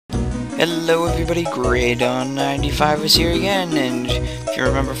Hello everybody, Graydon95 is here again, and if you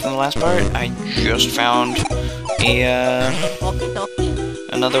remember from the last part, I just found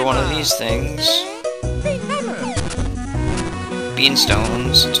another one of these things.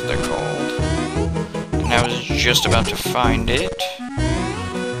 Beanstones, that's what they're called. And I was just about to find it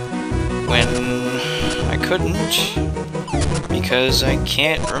when I couldn't, because I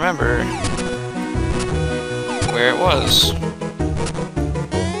can't remember where it was.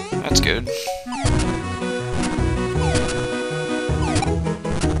 That's good.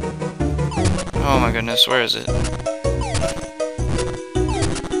 Oh my goodness, where is it?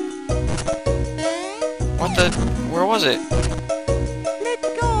 What the? Where was it?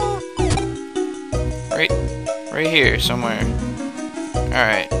 Let's go. Right here somewhere.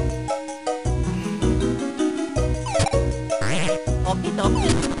 Alright.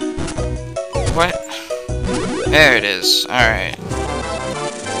 What? There it is. Alright.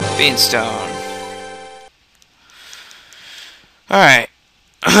 Beanstone. Alright.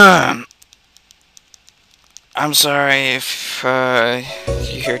 I'm sorry if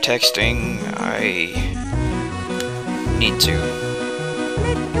you hear texting. I need to.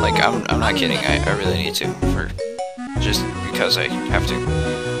 Like, I'm not kidding. I really need to. Just because I have to.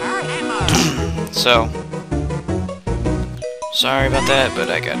 So, sorry about that, but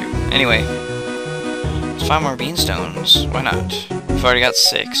I got to. Anyway, let's find more Beanstones. Why not? We've already got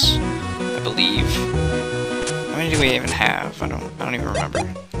 6, I believe. How many do we even have? I don't even remember.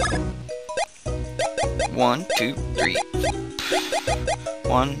 1, 2, 3.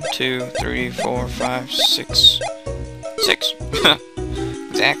 1, 2, 3, 4, 5, 6. 6.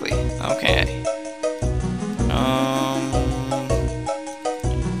 Exactly. Okay.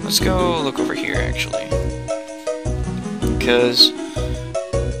 Let's go look over here actually. Because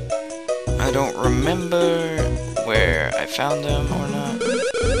I don't remember where I found them or not.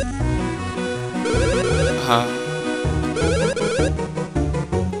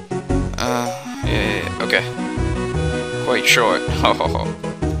 Yeah, okay. Quite short. Ho ho ho.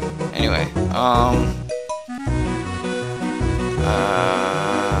 Anyway,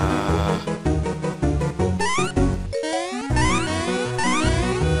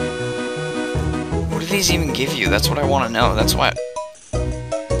 what do these even give you? That's what I want to know. That's why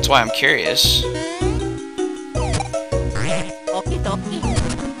I'm curious. Oh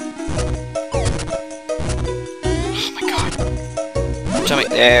my god. Tell me.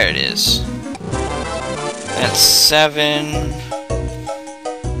 There it is. That's 7.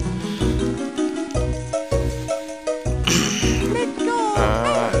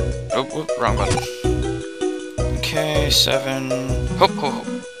 Oh, wrong button. Okay, 7. Ho, ho, ho.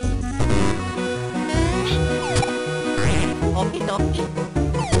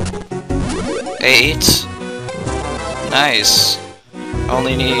 8. Nice.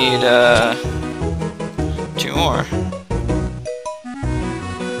 Only need 2 more.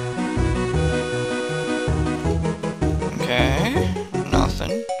 Okay.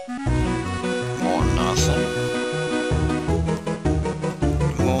 Nothing. More nothing.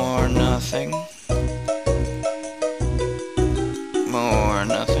 More nothing. More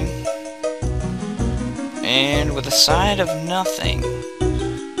nothing. And with a side of nothing.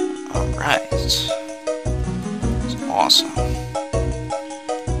 Alright. It's awesome.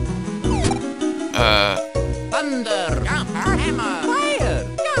 Thunder, hammer, fire.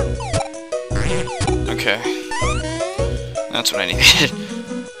 Okay. That's what I needed.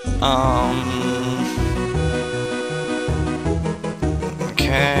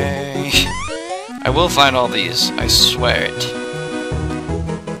 Okay. I will find all these, I swear it.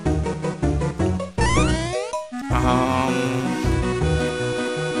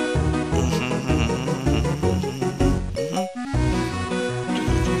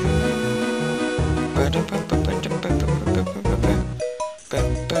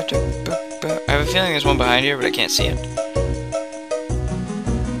 I have a feeling there's one behind here, but I can't see it.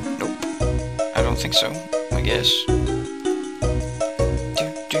 Nope. I don't think so, I guess.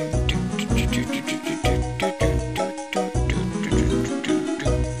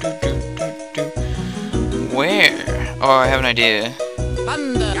 Where? Oh, I have an idea.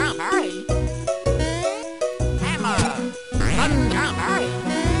 Thunder, hammer, thunder,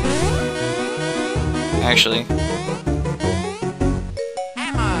 Actually.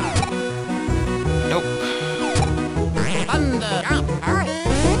 hammer, Nope. thunder, hammer,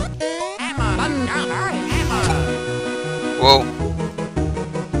 thunder, hammer. Whoa.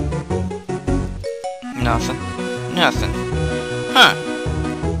 Nothing. Nothing. Huh.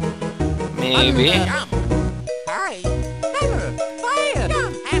 Maybe.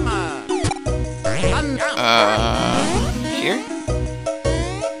 Here?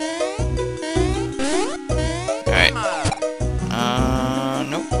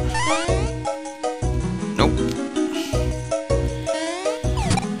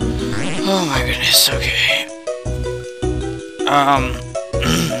 Yes, okay.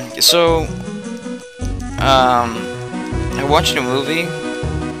 So, I watched a movie,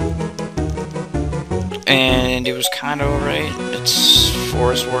 and it was kind of alright. It's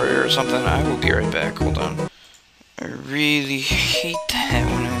Forest Warrior or something. I will be right back. Hold on. I really hate that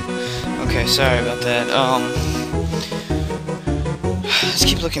when okay, sorry about that. Let's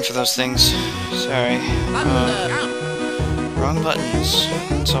keep looking for those things. Sorry. Wrong buttons.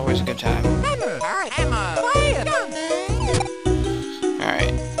 It's always a good time.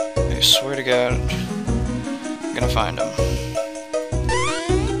 Alright. I swear to God, I'm gonna find them.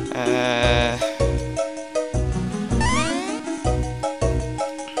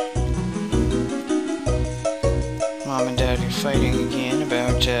 Mom and Dad are fighting again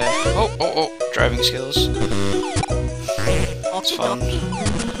about, oh, driving skills. That's fun.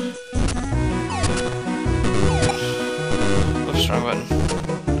 Oops, wrong button.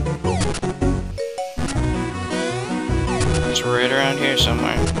 It's right around here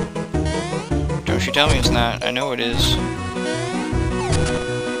somewhere. Don't you tell me it's not. I know it is.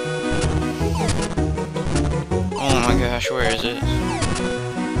 Oh my gosh, where is it?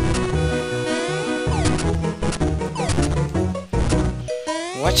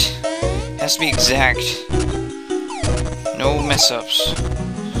 What? Has to be exact. No mess-ups.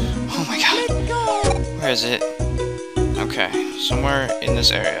 Oh my god. Where is it? Okay, somewhere in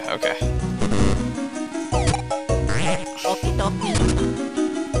this area. Okay.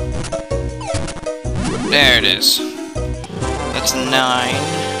 There it is. That's 9.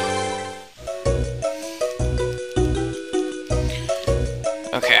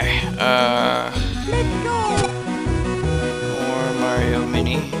 Okay, more Mario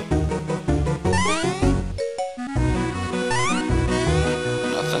Mini.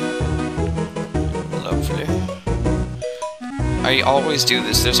 Nothing. Lovely. I always do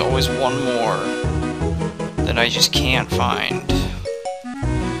this. There's always one more that I just can't find.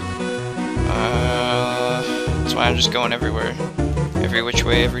 That's why I'm just going everywhere. Every which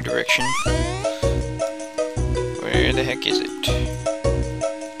way, every direction. Where the heck is it?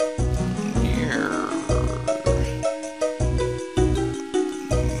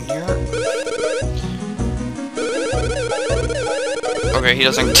 Okay, he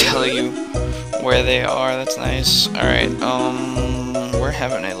doesn't tell you where they are. That's nice. Alright, where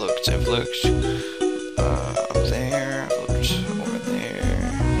haven't I looked? I've looked up there, I've looked over there.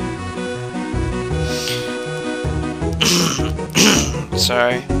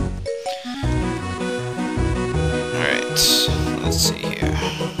 Sorry. Alright, let's see here.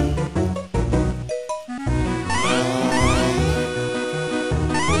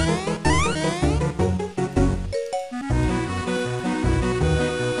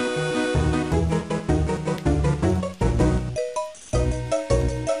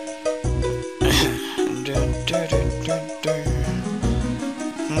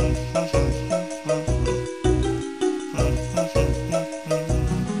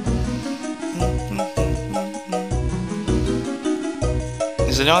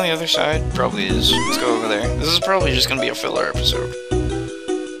 Is it on the other side? Probably is. Let's go over there. This is probably just gonna be a filler episode.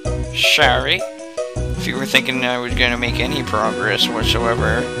 Sorry. If you were thinking I was gonna make any progress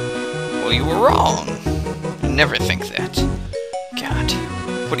whatsoever, well, you were wrong. I never think that. God.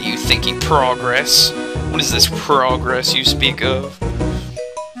 What are you thinking? Progress? What is this progress you speak of?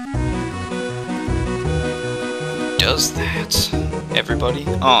 Who does that? Everybody?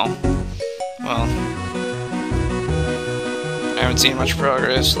 Oh. Well. I haven't seen much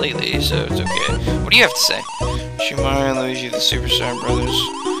progress lately, so it's okay. What do you have to say? Shumar and Luigi, the Superstar Brothers.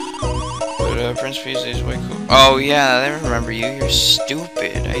 But, Prince Peace is way cool. Oh, yeah, I remember you. You're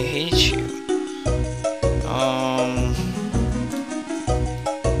stupid. I hate you.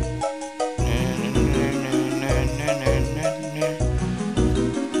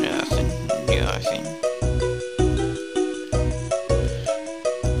 Nothing.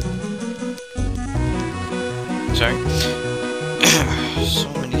 Sorry. So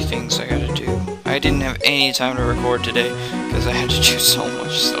many things I gotta do. I didn't have any time to record today because I had to do so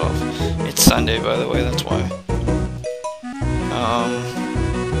much stuff. It's Sunday, by the way, that's why.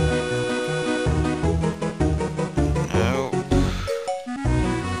 Nope.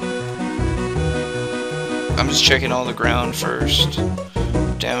 I'm just checking all the ground first.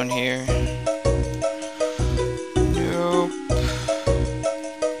 Down here. Nope.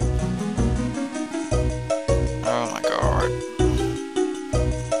 Oh my god.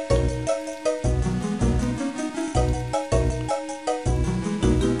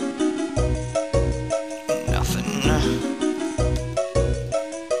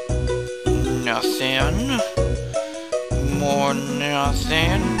 Nothing. More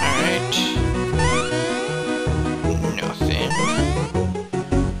nothing. Alright.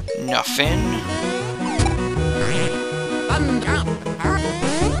 Nothing. Fun jump.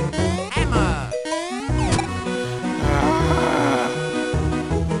 Hammer.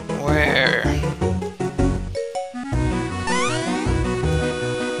 Where?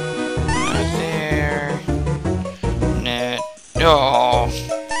 Not there. Net. Oh.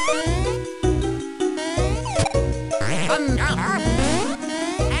 Fun jump.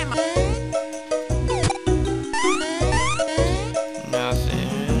 Hammer. Nothing.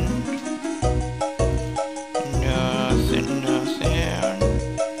 Nothing.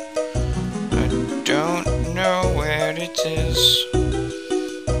 I don't know where it is.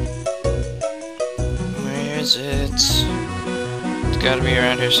 Where is it? It's gotta be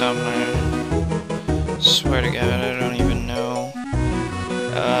around here somewhere. Swear to God, I don't even know.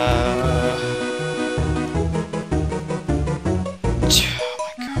 Oh my God.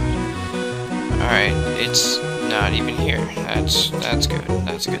 Alright, it's not even here. That's good.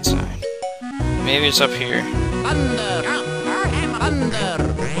 That's a good sign. Maybe it's up here. Thunder. Jump. Hammer. Thunder.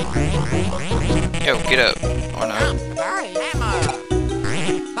 Yo, get up. Or not. Jump. Hammer.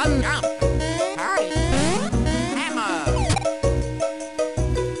 Fun jump. Hammer.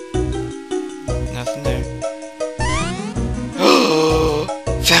 Nothing there.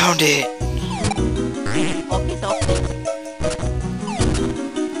 Found it! Okie dokie.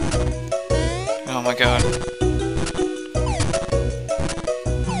 Oh my God.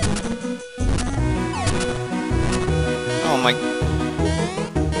 Oh my...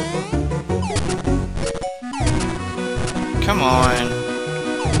 Come on.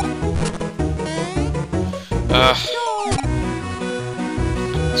 Ugh.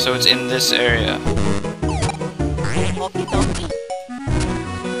 So it's in this area. Okie dokie.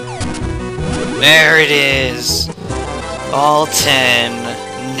 There it is! All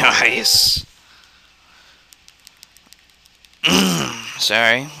 10. Nice.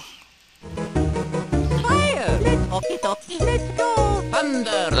 Sorry. Fire. Okie dokie. Let's go.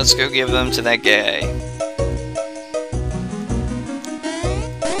 Thunder. Let's go give them to that guy.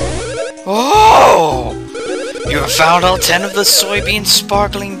 Oh! You have found all 10 of the soybean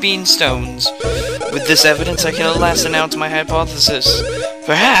sparkling beanstones. With this evidence, I can at last announce my hypothesis.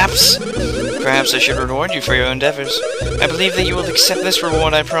 Perhaps I should reward you for your endeavors. I believe that you will accept this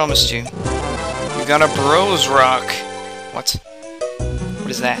reward I promised you. You got a bros rock. What? What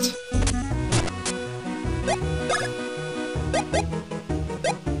is that?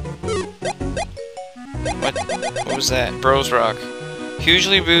 What was that? Bros rock.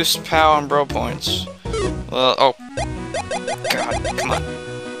 Hugely boosts POW and bro points. Well, oh. God, come on.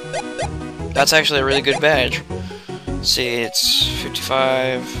 That's actually a really good badge. Let's see, it's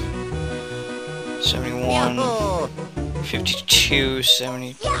 55, 71, 52,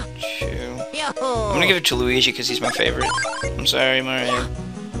 72. I'm gonna give it to Luigi because he's my favorite. I'm sorry, Mario.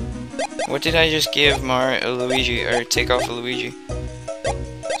 What did I just give Luigi, or take off of Luigi?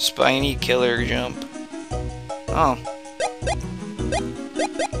 Spiny killer jump. Oh.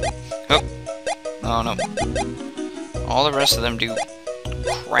 Oh. Oh no. All the rest of them do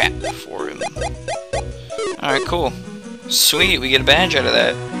crap for him. Alright, cool. Sweet, we get a badge out of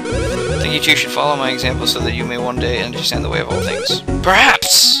that. I think you two should follow my example so that you may one day understand the way of all things.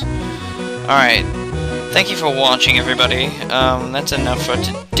 Perhaps! Alright. Thank you for watching, everybody. That's enough for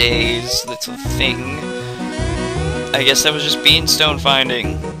today's little thing. I guess that was just Beanstone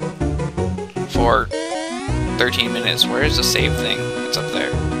finding. For 13 minutes. Where is the save thing? It's up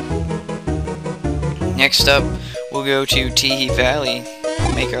there. Next up, we'll go to Teehee Valley.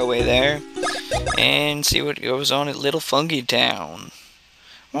 Make our way there. And see what goes on at Little Fungi Town.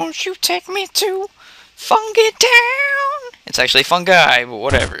 Won't you take me to Fungi Town? It's actually fungi, but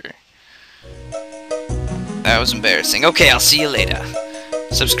whatever. That was embarrassing. Okay, I'll see you later.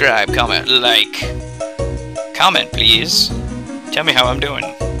 Subscribe, comment, like. Comment, please. Tell me how I'm doing.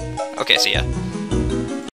 Okay, see ya.